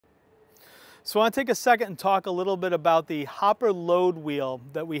So I want to take a second and talk a little bit about the hopper load wheel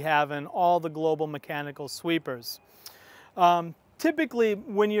that we have in all the Global mechanical sweepers. Typically,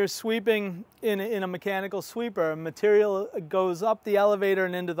 when you're sweeping in a mechanical sweeper, material goes up the elevator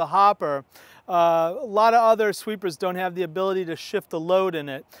and into the hopper. A lot of other sweepers don't have the ability to shift the load in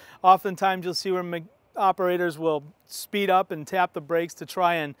it. Oftentimes you'll see where operators will speed up and tap the brakes to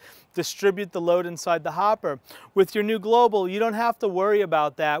try and distribute the load inside the hopper. With your new Global, you don't have to worry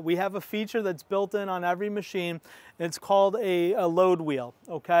about that. We have a feature that's built in on every machine. It's called a load wheel,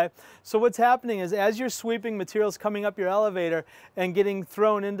 okay? So what's happening is as you're sweeping, materials coming up your elevator and getting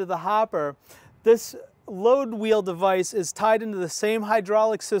thrown into the hopper, this load wheel device is tied into the same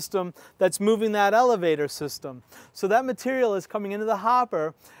hydraulic system that's moving that elevator system. So that material is coming into the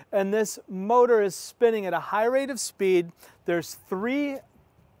hopper and this motor is spinning at a high rate of speed. There's three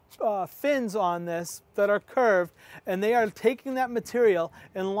fins on this that are curved, and they are taking that material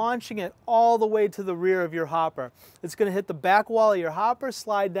and launching it all the way to the rear of your hopper. It's going to hit the back wall of your hopper,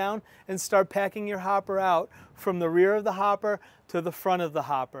 slide down, and start packing your hopper out from the rear of the hopper to the front of the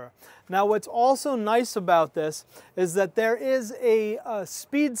hopper. Now what's also nice about this is that there is a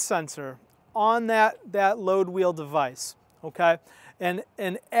speed sensor on that load wheel device, okay?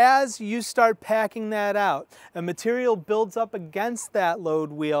 And as you start packing that out, and material builds up against that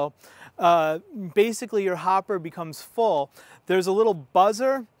load wheel, basically your hopper becomes full. There's a little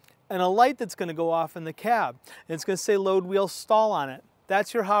buzzer and a light that's going to go off in the cab. And it's going to say load wheel stall on it.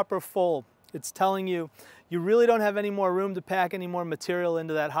 That's your hopper full. It's telling you you really don't have any more room to pack any more material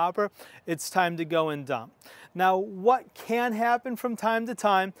into that hopper. It's time to go and dump. Now, what can happen from time to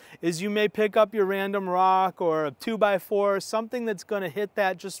time is you may pick up your random rock or a 2x4, something that's going to hit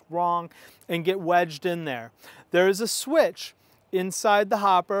that just wrong and get wedged in there. There is a switch inside the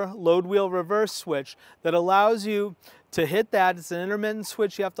hopper, load wheel reverse switch, that allows you to hit that. It's an intermittent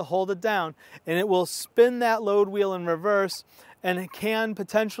switch, you have to hold it down, and it will spin that load wheel in reverse, and it can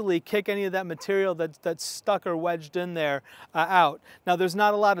potentially kick any of that material that's stuck or wedged in there out. Now there's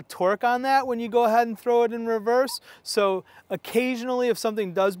not a lot of torque on that when you go ahead and throw it in reverse, so occasionally if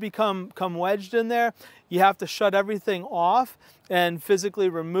something does become wedged in there, you have to shut everything off and physically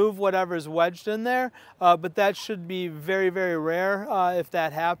remove whatever's wedged in there, but that should be very, very rare if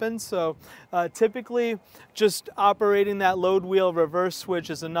that happens. So typically just operating that load wheel reverse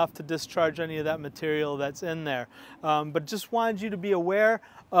switch is enough to discharge any of that material that's in there. But just wanted you to be aware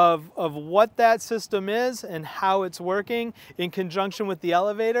of what that system is and how it's working in conjunction with the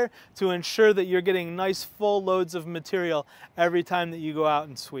elevator to ensure that you're getting nice full loads of material every time that you go out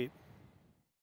and sweep.